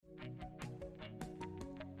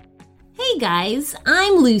Hey guys,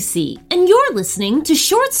 I'm Lucy, and you're listening to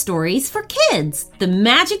Short Stories for Kids, the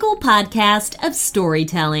magical podcast of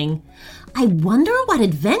storytelling. I wonder what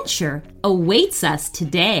adventure awaits us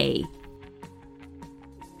today.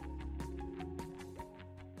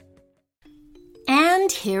 And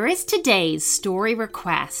here is today's story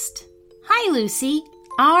request. Hi Lucy,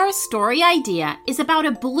 our story idea is about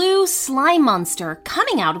a blue slime monster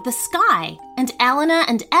coming out of the sky, and Elena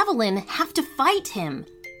and Evelyn have to fight him.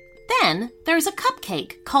 Then there's a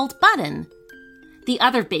cupcake called Button. The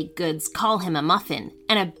other baked goods call him a muffin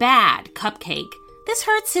and a bad cupcake. This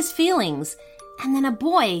hurts his feelings. And then a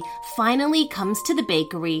boy finally comes to the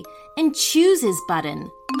bakery and chooses Button.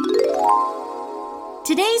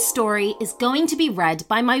 Today's story is going to be read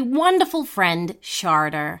by my wonderful friend,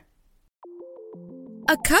 Sharder.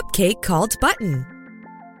 A cupcake called Button.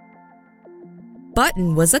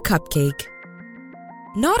 Button was a cupcake.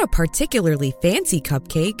 Not a particularly fancy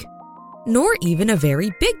cupcake, nor even a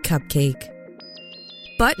very big cupcake.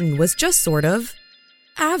 Button was just sort of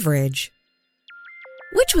average.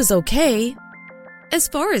 Which was okay. As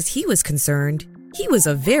far as he was concerned, he was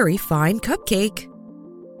a very fine cupcake.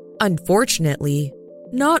 Unfortunately,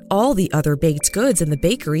 not all the other baked goods in the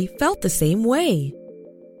bakery felt the same way.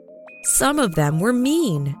 Some of them were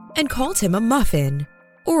mean and called him a muffin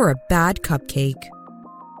or a bad cupcake.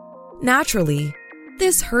 Naturally,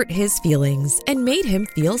 this hurt his feelings and made him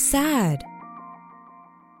feel sad.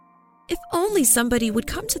 If only somebody would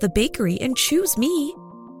come to the bakery and choose me,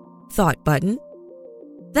 thought Button.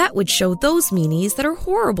 That would show those meanies that are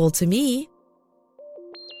horrible to me.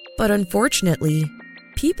 But unfortunately,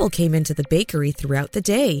 people came into the bakery throughout the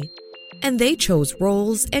day, and they chose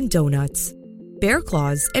rolls and donuts, bear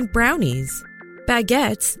claws and brownies,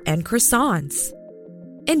 baguettes and croissants,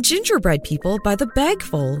 and gingerbread people by the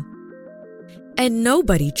bagful. And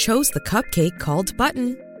nobody chose the cupcake called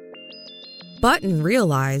Button. Button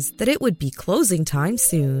realized that it would be closing time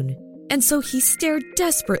soon, and so he stared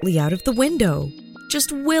desperately out of the window,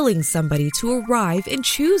 just willing somebody to arrive and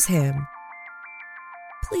choose him.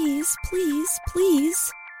 Please, please,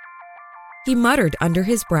 please, he muttered under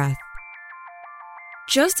his breath.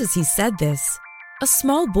 Just as he said this, a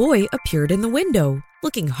small boy appeared in the window,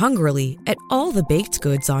 looking hungrily at all the baked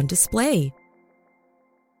goods on display.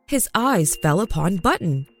 His eyes fell upon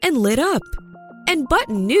Button and lit up, and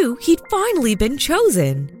Button knew he'd finally been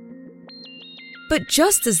chosen. But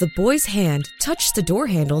just as the boy's hand touched the door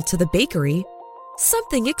handle to the bakery,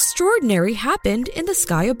 something extraordinary happened in the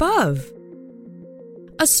sky above.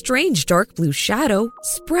 A strange dark blue shadow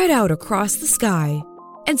spread out across the sky,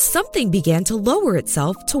 and something began to lower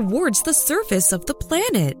itself towards the surface of the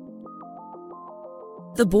planet.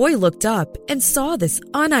 The boy looked up and saw this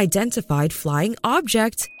unidentified flying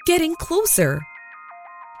object getting closer.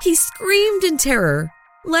 He screamed in terror,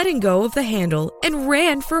 letting go of the handle, and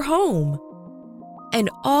ran for home. And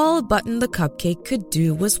all Button the cupcake could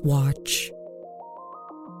do was watch.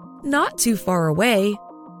 Not too far away,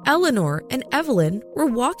 Eleanor and Evelyn were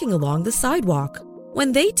walking along the sidewalk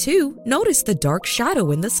when they too noticed the dark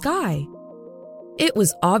shadow in the sky. It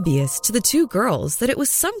was obvious to the two girls that it was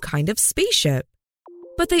some kind of spaceship,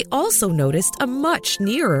 but they also noticed a much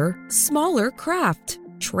nearer, smaller craft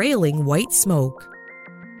trailing white smoke.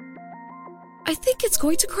 "I think it's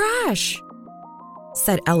going to crash,"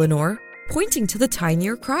 said Eleanor, pointing to the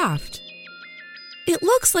tinier craft. "It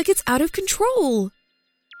looks like it's out of control,"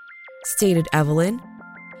 stated Evelyn.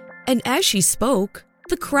 And as she spoke,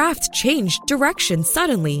 the craft changed direction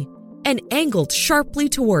suddenly and angled sharply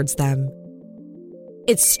towards them.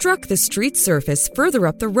 It struck the street surface further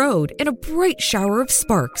up the road in a bright shower of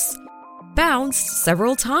sparks, bounced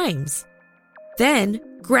several times, then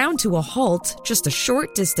ground to a halt just a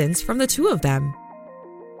short distance from the two of them.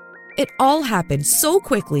 It all happened so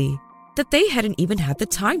quickly that they hadn't even had the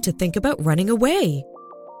time to think about running away.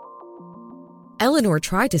 Eleanor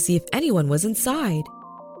tried to see if anyone was inside.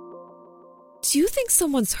 "Do you think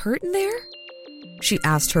someone's hurt in there?" she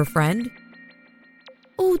asked her friend.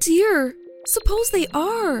 "Oh dear, suppose they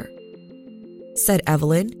are," said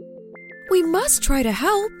Evelyn. "We must try to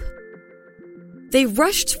help." They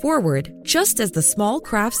rushed forward just as the small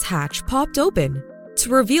craft's hatch popped open to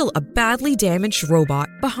reveal a badly damaged robot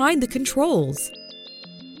behind the controls.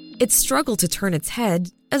 It struggled to turn its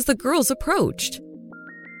head as the girls approached.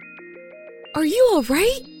 "Are you all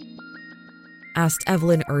right?" asked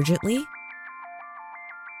Evelyn urgently.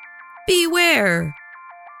 "Beware,"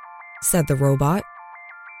 said the robot.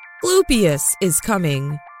 "Glupeus is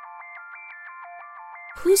coming."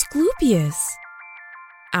 "Who's Glupeus?"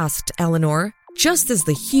 asked Eleanor, just as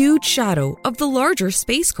the huge shadow of the larger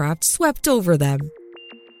spacecraft swept over them.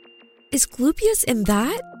 "Is Glupeus in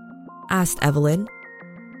that?" asked Evelyn.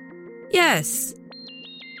 Yes,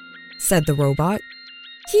 said the robot.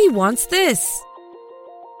 He wants this.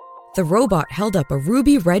 The robot held up a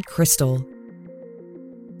ruby red crystal.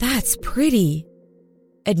 That's pretty,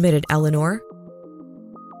 admitted Eleanor.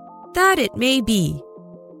 That it may be,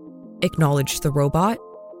 acknowledged the robot.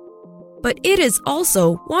 But it is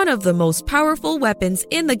also one of the most powerful weapons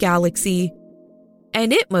in the galaxy,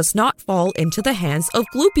 and it must not fall into the hands of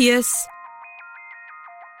Glupeus.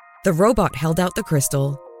 The robot held out the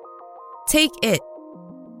crystal. Take it.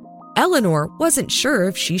 Eleanor wasn't sure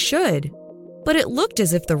if she should, but it looked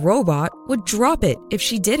as if the robot would drop it if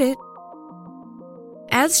she did it.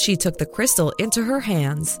 As she took the crystal into her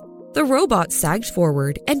hands, the robot sagged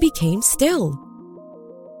forward and became still.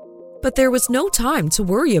 But there was no time to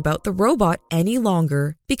worry about the robot any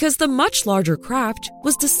longer because the much larger craft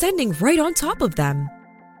was descending right on top of them.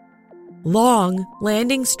 Long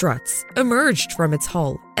landing struts emerged from its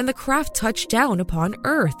hull and the craft touched down upon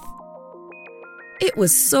Earth. It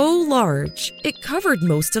was so large, it covered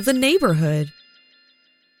most of the neighborhood.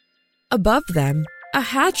 Above them, a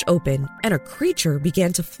hatch opened and a creature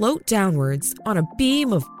began to float downwards on a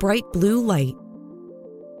beam of bright blue light.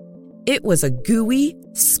 It was a gooey,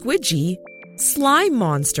 squidgy slime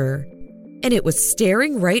monster, and it was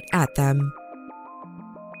staring right at them.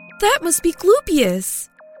 That must be Glupeus,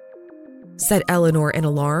 said Eleanor in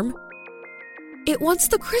alarm. It wants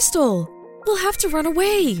the crystal. We'll have to run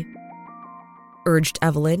away, urged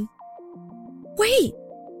Evelyn. Wait,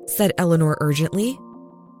 said Eleanor urgently.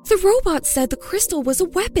 The robot said the crystal was a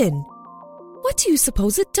weapon. What do you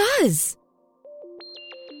suppose it does?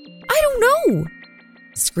 I don't know,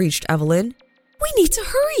 screeched Evelyn. We need to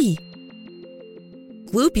hurry.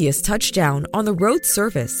 Glupeus touched down on the road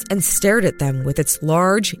surface and stared at them with its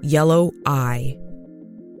large yellow eye.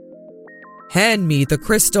 Hand me the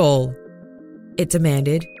crystal, it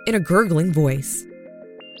demanded in a gurgling voice.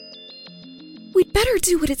 We'd better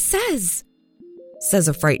do what it says, says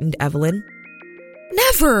a frightened Evelyn.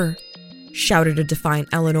 Never, shouted a defiant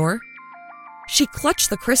Eleanor. She clutched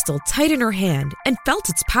the crystal tight in her hand and felt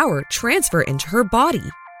its power transfer into her body.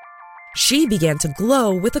 She began to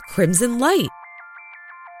glow with a crimson light.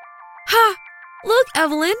 Ha! Look,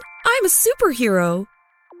 Evelyn, I'm a superhero.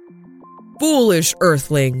 Foolish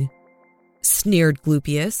earthling, sneered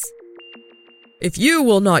Glupeus. If you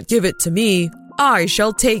will not give it to me, I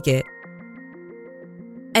shall take it.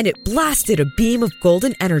 And it blasted a beam of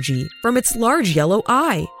golden energy from its large yellow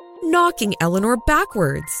eye, knocking Eleanor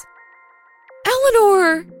backwards.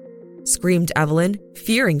 Eleanor! Screamed Evelyn,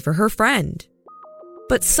 fearing for her friend.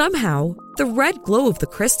 But somehow, the red glow of the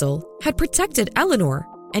crystal had protected Eleanor,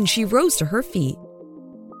 and she rose to her feet.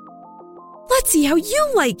 Let's see how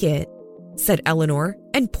you like it, said Eleanor,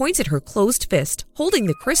 and pointed her closed fist, holding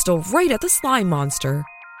the crystal right at the slime monster.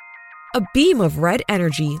 A beam of red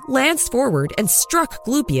energy lanced forward and struck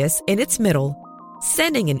Glupeus in its middle,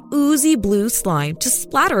 sending an oozy blue slime to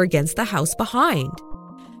splatter against the house behind.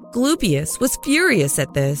 Glupeus was furious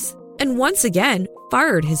at this, and once again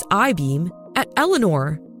fired his eye beam at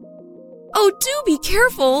Eleanor. Oh, do be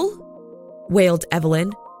careful, wailed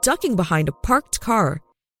Evelyn, ducking behind a parked car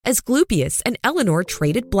as Glupeus and Eleanor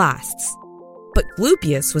traded blasts. But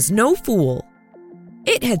Glupeus was no fool.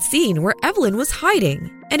 It had seen where Evelyn was hiding,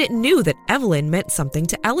 and it knew that Evelyn meant something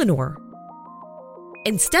to Eleanor.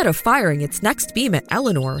 Instead of firing its next beam at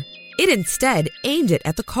Eleanor, it instead aimed it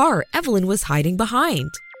at the car Evelyn was hiding behind.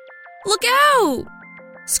 Look out!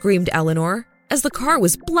 Screamed Eleanor as the car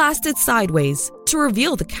was blasted sideways to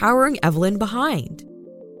reveal the cowering Evelyn behind.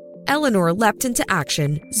 Eleanor leapt into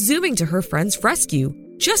action, zooming to her friend's rescue,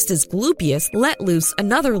 just as Glupeus let loose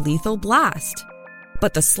another lethal blast.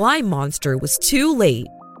 But the slime monster was too late.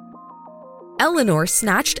 Eleanor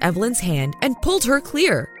snatched Evelyn's hand and pulled her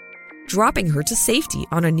clear, dropping her to safety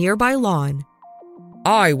on a nearby lawn.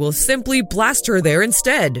 I will simply blast her there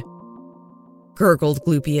instead, gurgled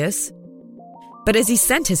Glupeus. But as he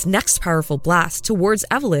sent his next powerful blast towards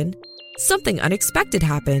Evelyn, something unexpected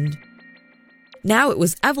happened. Now it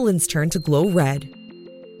was Evelyn's turn to glow red.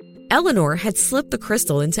 Eleanor had slipped the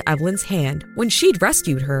crystal into Evelyn's hand when she'd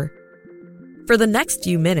rescued her. For the next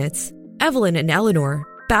few minutes, Evelyn and Eleanor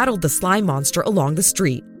battled the slime monster along the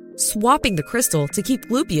street, swapping the crystal to keep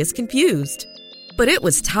Glupeus confused. But it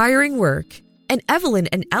was tiring work, and Evelyn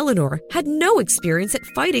and Eleanor had no experience at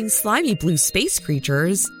fighting slimy blue space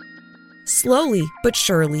creatures. Slowly but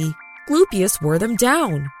surely, Glupeus wore them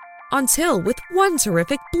down, until with one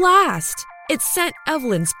terrific blast, it sent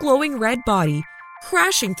Evelyn's glowing red body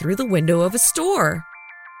crashing through the window of a store.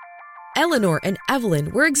 Eleanor and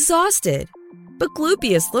Evelyn were exhausted, but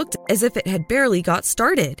Glupeus looked as if it had barely got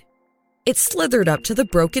started. It slithered up to the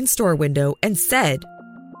broken store window and said,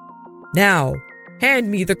 "Now,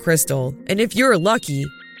 hand me the crystal, and if you're lucky,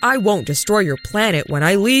 I won't destroy your planet when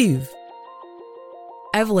I leave."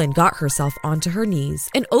 Evelyn got herself onto her knees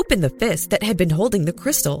and opened the fist that had been holding the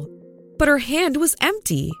crystal, but her hand was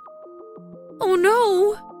empty. "Oh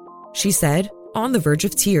no," she said, on the verge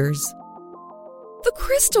of tears. "The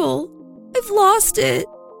crystal! I've lost it!"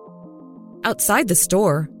 Outside the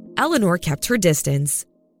store, Eleanor kept her distance,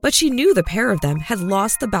 but she knew the pair of them had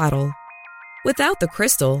lost the battle. Without the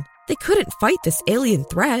crystal, they couldn't fight this alien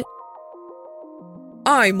threat.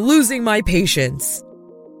 "I'm losing my patience,"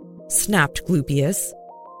 snapped Glupeus.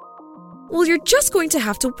 "Well, you're just going to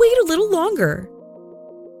have to wait a little longer,"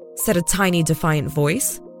 said a tiny defiant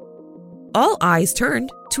voice. All eyes turned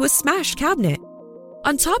to a smashed cabinet,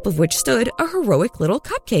 on top of which stood a heroic little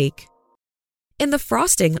cupcake. In the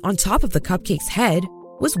frosting on top of the cupcake's head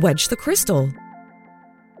was wedged the crystal.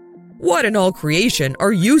 "What in all creation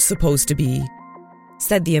are you supposed to be?"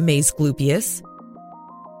 said the amazed Glupeus.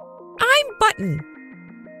 "I'm Button,"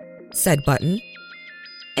 said Button.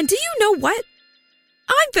 "And do you know what?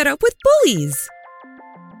 I'm fed up with bullies."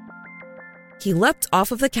 He leapt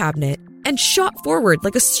off of the cabinet and shot forward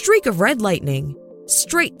like a streak of red lightning,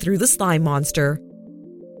 straight through the slime monster.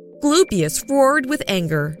 Glupeus roared with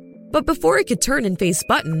anger, but before it could turn and face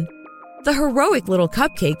Button, the heroic little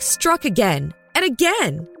cupcake struck again and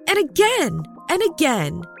again and again and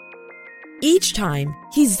again. Each time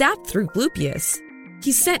he zapped through Glupeus,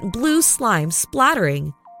 he sent blue slime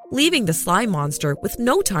splattering, leaving the slime monster with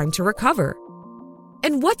no time to recover.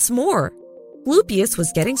 And what's more, Glupeus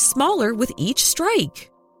was getting smaller with each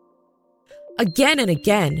strike. Again and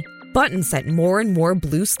again, Button sent more and more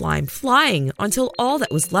blue slime flying until all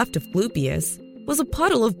that was left of Glupeus was a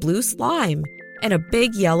puddle of blue slime and a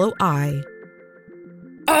big yellow eye.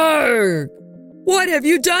 "Arrgh! What have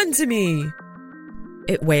you done to me?"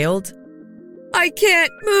 it wailed. "I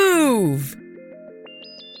can't move!"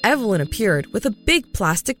 Evelyn appeared with a big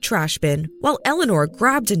plastic trash bin while Eleanor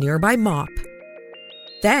grabbed a nearby mop.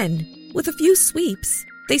 Then, with a few sweeps,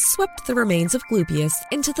 they swept the remains of Glupeus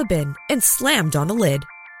into the bin and slammed on the lid.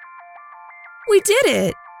 "We did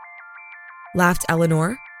it!" laughed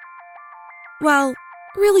Eleanor. "Well,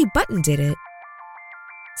 really Button did it,"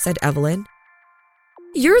 said Evelyn.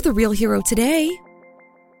 "You're the real hero today."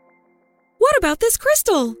 "What about this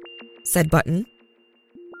crystal?" said Button.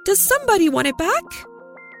 "Does somebody want it back?"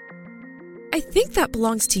 "I think that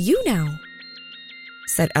belongs to you now,"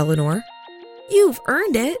 said Eleanor. "You've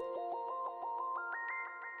earned it."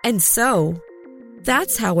 And so,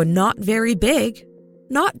 that's how a not very big,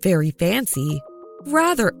 not very fancy,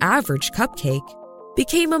 rather average cupcake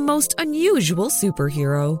became a most unusual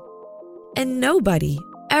superhero. And nobody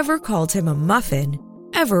ever called him a muffin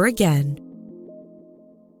ever again.